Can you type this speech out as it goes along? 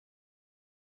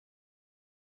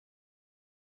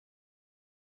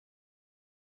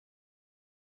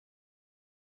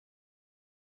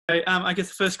I guess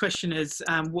the first question is,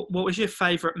 what was your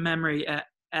favourite memory at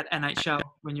NHL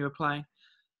when you were playing?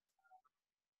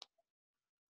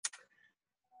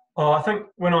 Oh, I think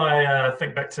when I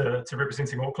think back to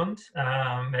representing Auckland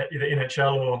at either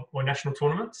NHL or national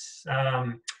tournaments,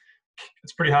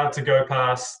 it's pretty hard to go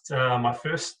past my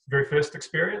very first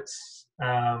experience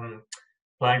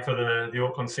playing for the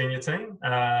Auckland senior team.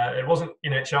 It wasn't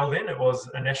NHL then; it was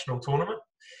a national tournament.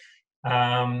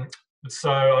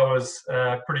 So I was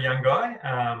a pretty young guy.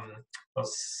 I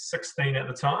was 16 at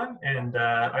the time, and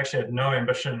I actually had no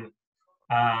ambition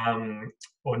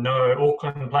or no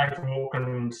playing for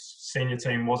Auckland senior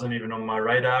team wasn't even on my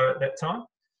radar at that time.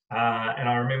 And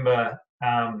I remember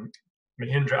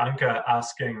Mahindra Anka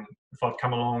asking if I'd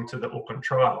come along to the Auckland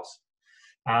trials.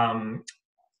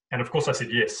 And of course I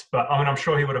said yes, but I mean, I'm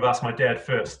sure he would have asked my dad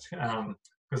first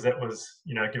because that was,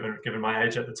 given my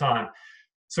age at the time.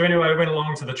 So anyway, I went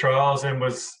along to the trials and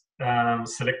was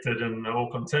selected in the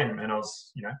Auckland team, and I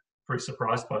was, pretty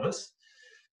surprised by this,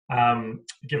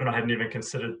 given I hadn't even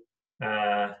considered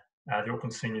the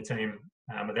Auckland senior team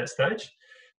at that stage.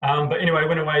 But anyway, I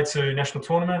went away to national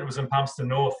tournament. It was in Palmerston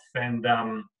North, and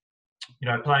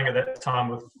playing at that time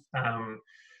with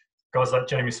guys like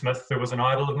Jamie Smith, who was an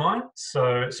idol of mine.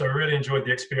 So I really enjoyed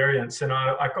the experience, and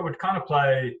I would kind of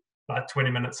play like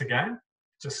 20 minutes a game.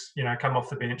 Just come off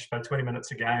the bench, play 20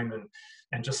 minutes a game,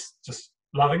 and just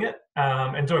loving it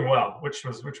and doing well, which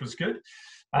was good.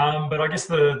 But I guess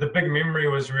the big memory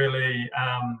was really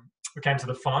we came to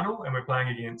the final and we're playing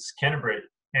against Canterbury,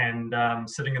 and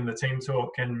sitting in the team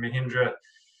talk, and Mahindra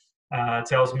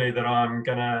tells me that I'm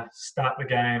going to start the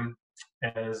game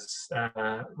as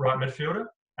right midfielder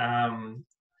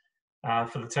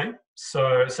for the team.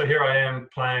 So here I am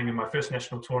playing in my first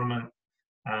national tournament,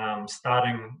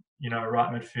 starting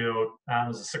right midfield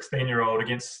as a 16-year-old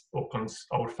against Auckland's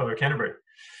old foe Canterbury.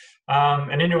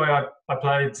 And anyway, I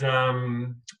played,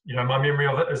 my memory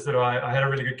of it is that I had a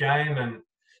really good game, and,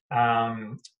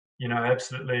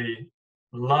 absolutely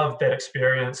loved that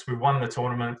experience. We won the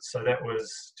tournament, so that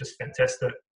was just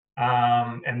fantastic.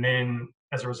 And then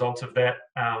as a result of that,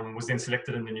 was then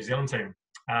selected in the New Zealand team.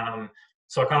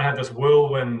 So I kind of had this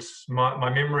whirlwind, my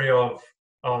memory of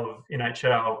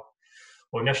NHL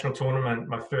or national tournament.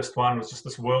 My first one was just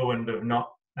this whirlwind of not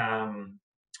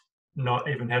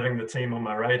even having the team on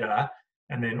my radar,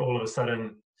 and then all of a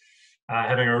sudden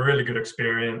having a really good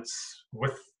experience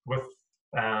with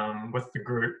the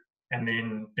group, and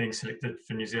then being selected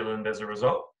for New Zealand as a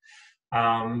result.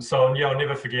 So I'll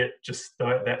never forget just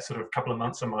that sort of couple of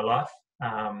months of my life.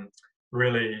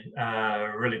 Really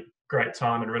great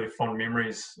time and really fond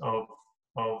memories of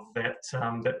that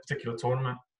particular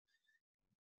tournament.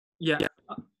 Yeah,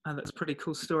 that's a pretty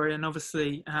cool story. And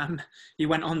obviously, you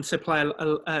went on to play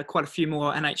quite a few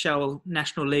more NHL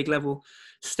National League level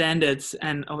standards,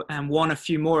 and won a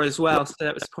few more as well. So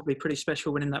that was probably pretty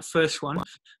special winning that first one.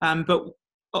 But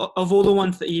of all the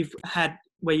ones that you've had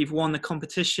where you've won the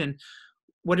competition,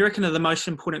 what do you reckon are the most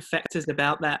important factors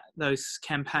about those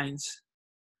campaigns?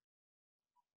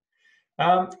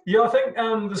 I think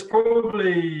there's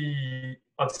probably,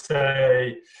 I'd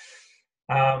say,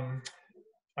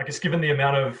 I guess given the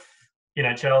amount of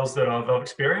NHLs that I've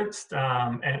experienced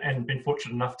and been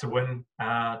fortunate enough to win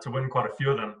quite a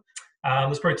few of them,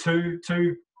 there's probably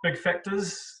two big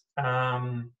factors,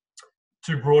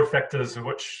 two broad factors of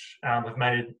which have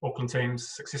made Auckland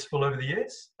teams successful over the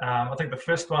years. I think the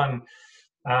first one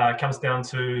comes down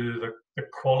to the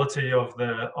quality of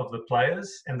the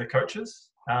players and the coaches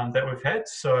that we've had.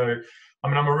 So, I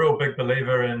mean, I'm a real big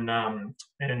believer in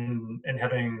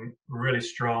having really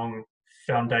strong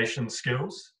foundation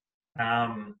skills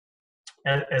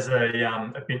as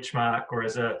a benchmark or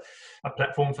as a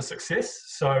platform for success.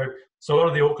 So a lot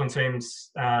of the Auckland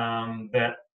teams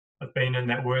that have been in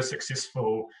that were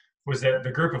successful was that the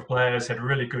group of players had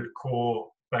really good core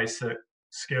basic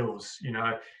skills.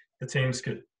 The teams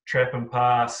could trap and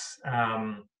pass,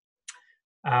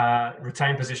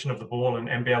 retain possession of the ball,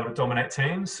 and be able to dominate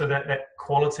teams. So that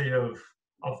quality of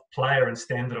player and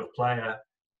standard of player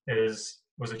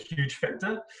was a huge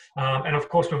factor. And of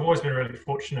course, we've always been really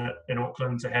fortunate in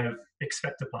Auckland to have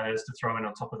X-factor players to throw in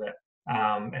on top of that.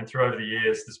 And through the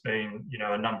years, there's been,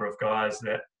 a number of guys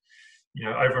that,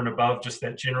 over and above just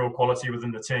that general quality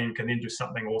within the team, can then do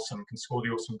something awesome, can score the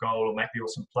awesome goal or make the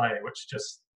awesome play, which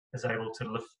just is able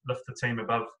to lift the team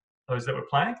above those that were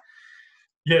playing.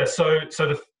 Yeah, so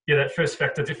that first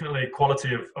factor, definitely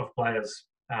quality of players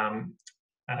has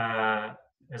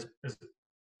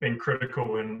been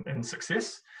critical in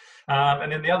success.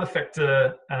 And then the other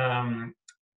factor,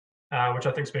 which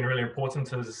I think has been really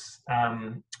important, is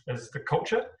the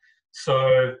culture.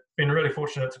 So been really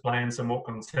fortunate to play in some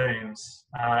Auckland teams,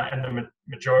 and the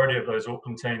majority of those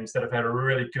Auckland teams that have had a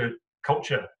really good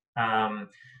culture.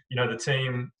 The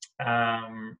team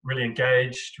really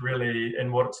engaged, really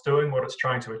in what it's doing, what it's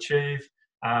trying to achieve.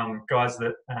 Guys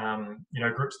that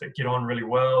groups that get on really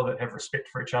well, that have respect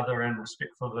for each other and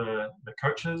respect for the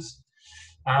coaches.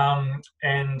 And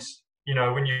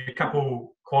when you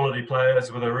couple quality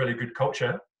players with a really good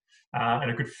culture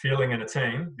and a good feeling in a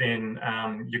team, then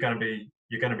you're going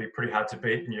to be pretty hard to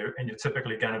beat, and you're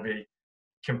typically going to be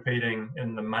competing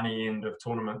in the money end of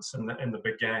tournaments and the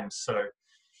big games.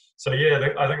 So yeah,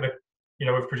 I think that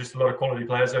we've produced a lot of quality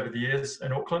players over the years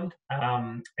in Auckland,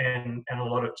 and a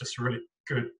lot of just really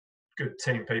good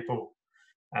team people.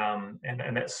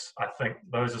 And that's, I think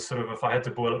those are sort of, if I had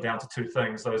to boil it down to two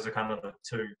things, those are kind of the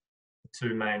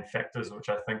two main factors which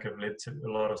I think have led to a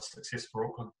lot of success for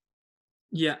Auckland.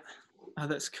 Yeah,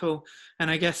 that's cool. And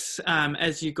I guess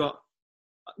as you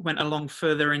went along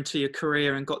further into your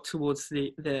career and got towards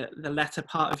the latter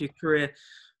part of your career,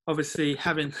 obviously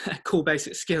having cool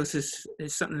basic skills is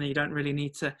something that you don't really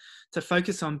need to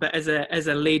focus on. But as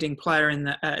a leading player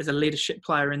as a leadership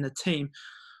player in the team,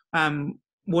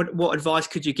 what advice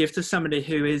could you give to somebody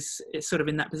who is sort of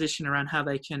in that position around how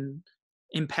they can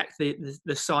impact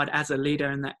the side as a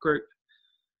leader in that group?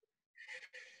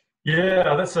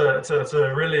 Yeah, it's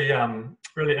a really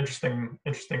really interesting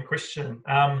question.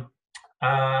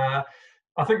 I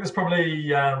think there's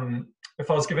probably if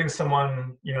I was giving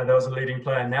someone that was a leading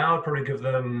player now, I'd probably give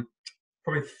them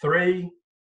three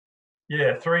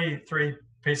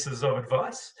pieces of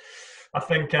advice. I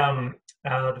think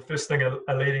the first thing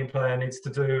a leading player needs to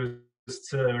do is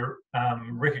to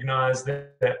recognise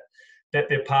that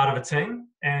they're part of a team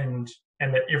and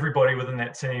that everybody within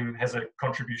that team has a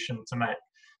contribution to make.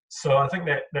 So I think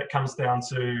that comes down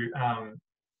to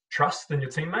trust in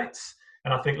your teammates,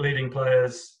 and I think leading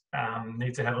players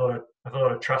need to have a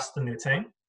lot of trust in their team,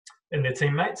 in their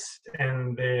teammates,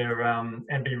 and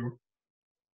and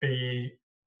be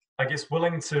I guess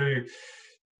willing to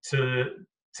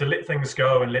let things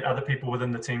go and let other people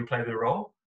within the team play their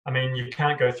role. I mean, you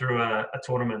can't go through a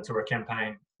tournament or a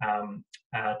campaign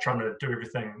trying to do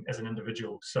everything as an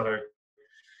individual. So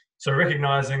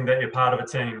recognizing that you're part of a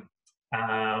team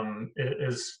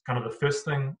is kind of the first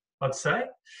thing I'd say.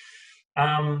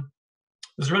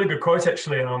 There's a really good quote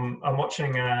actually, and I'm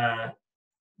watching the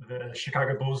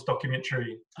Chicago Bulls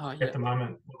documentary at the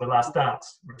moment, The Last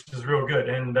Dance, which is real good.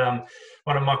 And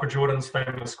one of Michael Jordan's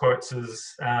famous quotes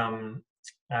is,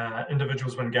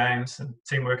 individuals win games and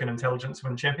teamwork and intelligence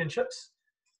win championships.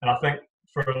 And I think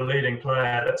for a leading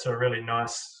player, that's a really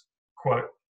nice quote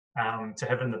to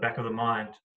have in the back of the mind.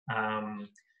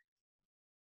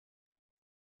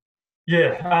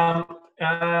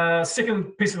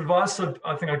 Second piece of advice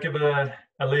I think I'd give a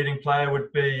leading player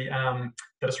would be that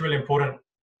it's really important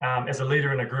as a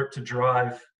leader in a group to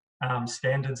drive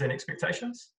standards and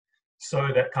expectations. So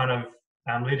that kind of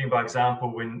leading by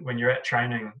example when you're at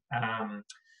training,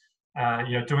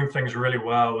 doing things really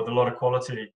well with a lot of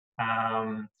quality,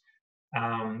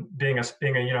 being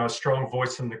a strong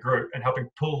voice in the group and helping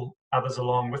pull others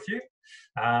along with you.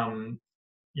 And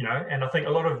I think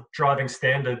a lot of driving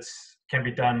standards can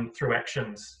be done through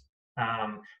actions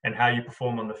and how you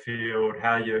perform on the field,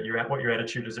 how what your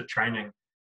attitude is at training,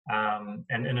 and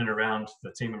in and around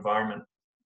the team environment.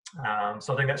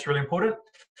 So I think that's really important.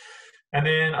 And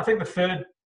then I think the third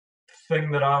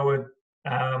thing that I would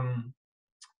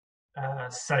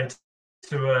say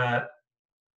to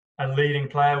a leading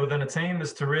player within a team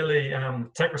is to really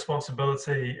take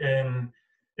responsibility in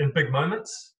big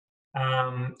moments,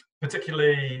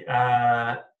 particularly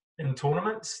in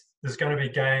tournaments. There's going to be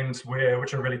games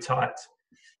which are really tight,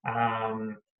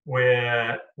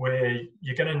 where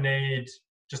you're going to need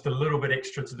just a little bit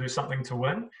extra to do something to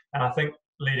win. And I think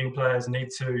leading players need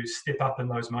to step up in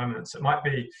those moments. It might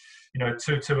be,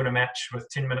 2-2 in a match with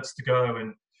 10 minutes to go,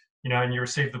 and you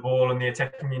receive the ball in the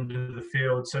attacking end of the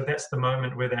field. So that's the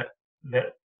moment where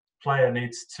that player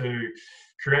needs to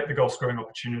create the goal scoring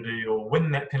opportunity or win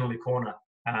that penalty corner.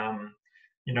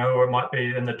 Or it might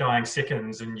be in the dying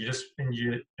seconds, and you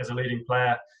as a leading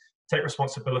player take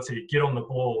responsibility, get on the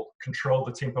ball, control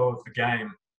the tempo of the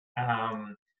game,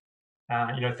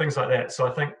 things like that. So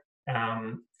I think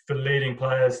for leading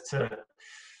players to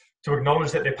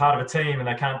acknowledge that they're part of a team and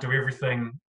they can't do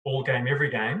everything all game every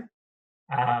game,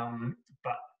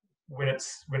 but when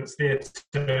it's their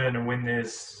turn and when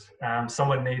there's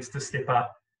someone needs to step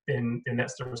up, then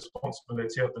that's the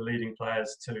responsibility of the leading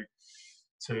players to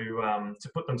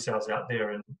put themselves out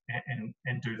there and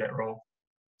do that role.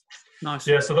 Nice.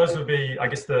 Yeah, so those would be, I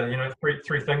guess, the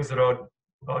three things that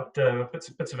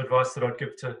bits of advice that I'd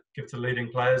give to leading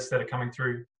players that are coming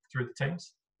through the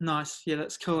teams. Nice. Yeah,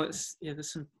 that's cool. There's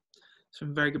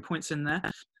some very good points in there.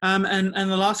 And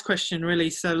the last question, really.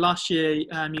 So last year,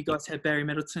 you guys had Barry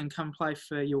Middleton come play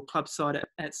for your club side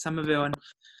at Somerville,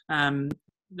 and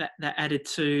that added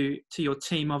to your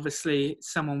team. Obviously,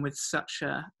 someone with such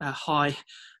a high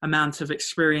amount of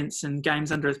experience and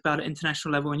games under his belt at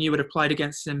international level, and you would have played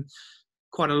against him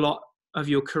quite a lot of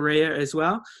your career as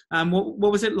well.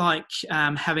 What was it like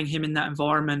having him in that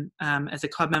environment as a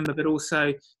club member, but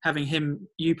also having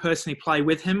you personally play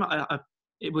with him?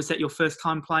 Was that your first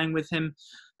time playing with him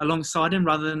alongside him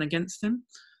rather than against him?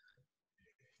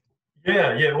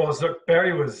 Yeah, it was. Look,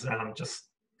 Barry was just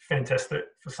fantastic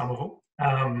for Somerville.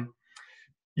 I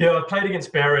played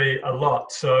against Barry a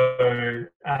lot. So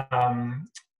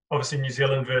obviously New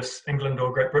Zealand versus England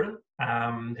or Great Britain.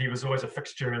 He was always a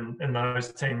fixture in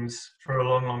those teams for a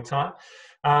long, long time.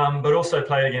 But also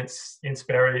played against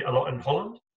Barry a lot in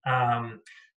Holland.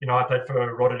 I played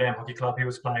for Rotterdam Hockey Club. He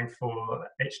was playing for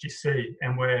HGC,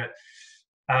 and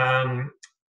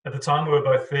at the time we were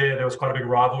both there. There was quite a big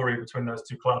rivalry between those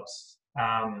two clubs,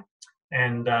 so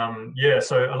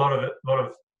a lot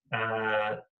of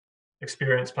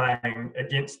experience playing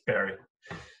against Barry,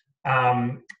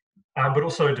 but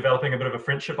also developing a bit of a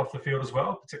friendship off the field as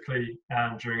well, particularly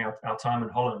during our time in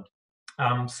Holland.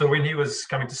 So when he was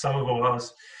coming to Somerville, I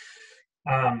was,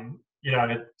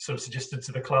 sort of suggested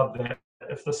to the club that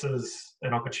if this is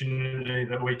an opportunity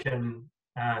that we can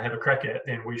have a crack at,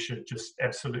 then we should just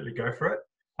absolutely go for it.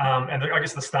 And I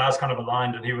guess the stars kind of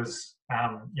aligned, and he was,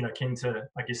 keen to,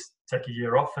 I guess, take a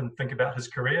year off and think about his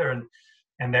career,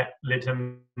 and that led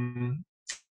him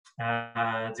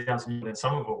down to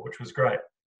Somerville, which was great.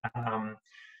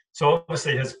 So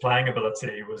obviously his playing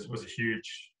ability was a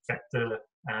huge factor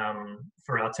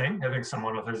for our team. Having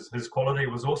someone of his quality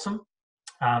was awesome.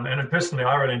 And personally,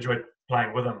 I really enjoyed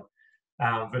playing with him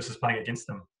versus playing against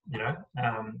him.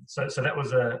 So that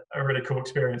was a really cool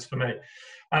experience for me.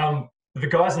 The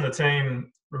guys in the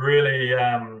team really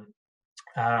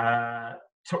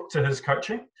took to his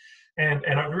coaching, and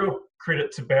a real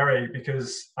credit to Barry,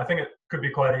 because I think it could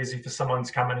be quite easy for someone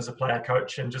to come in as a player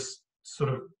coach and just sort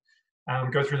of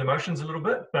go through the motions a little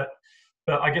bit. But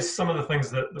I guess some of the things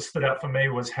that stood out for me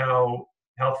was how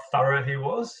thorough he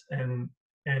was, and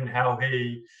how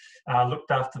he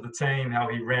looked after the team, how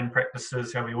he ran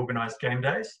practices, how he organised game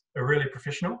days. They're really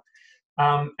professional.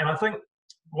 And I think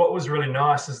what was really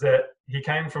nice is that he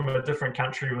came from a different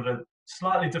country with a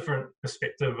slightly different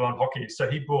perspective on hockey. So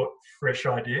he brought fresh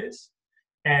ideas.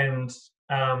 And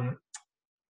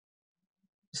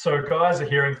so guys are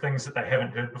hearing things that they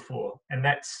haven't heard before. And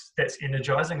that's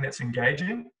energizing, that's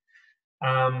engaging.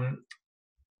 And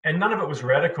none of it was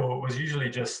radical. It was usually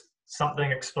just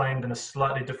something explained in a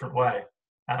slightly different way.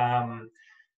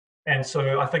 And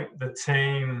so I think the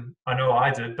team, I know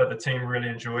I did, but the team really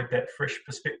enjoyed that fresh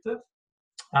perspective.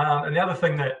 And the other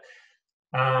thing that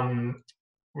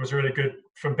was really good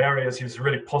from Barry is he was a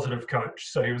really positive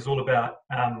coach. So he was all about,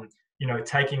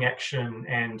 taking action,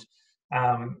 and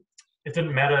it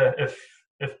didn't matter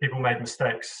if people made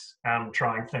mistakes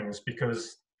trying things,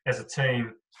 because as a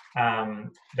team,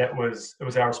 it was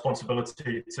our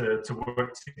responsibility to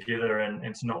work together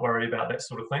and to not worry about that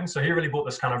sort of thing. So he really brought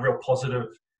this kind of real positive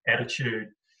attitude,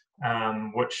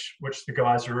 which the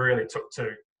guys really took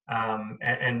to.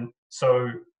 And so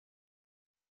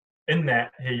in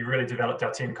that, he really developed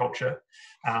our team culture,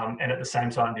 and at the same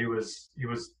time, he was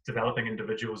developing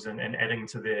individuals and adding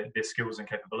to their skills and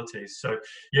capabilities. So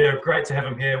yeah, great to have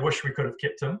him here. Wish we could have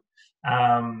kept him.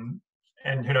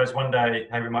 And who knows, one day,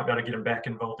 hey, we might be able to get him back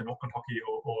involved in Auckland hockey,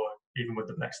 or even with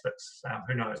the BlackSticks.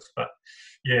 Who knows? But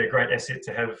yeah, great asset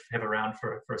to have around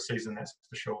for a season, that's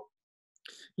for sure.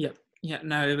 Yeah.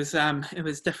 No, it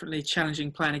was definitely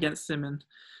challenging playing against him, and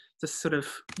just sort of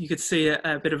you could see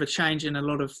a bit of a change in a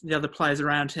lot of the other players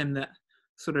around him, that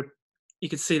sort of you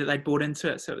could see that they bought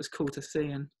into it. So it was cool to see,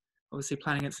 and obviously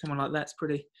playing against someone like that's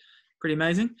pretty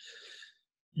amazing.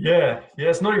 Yeah.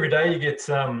 It's not every day you get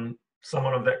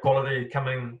someone of that quality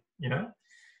coming,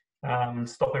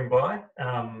 stopping by.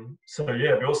 So yeah,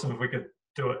 it'd be awesome if we could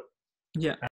do it.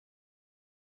 Yeah.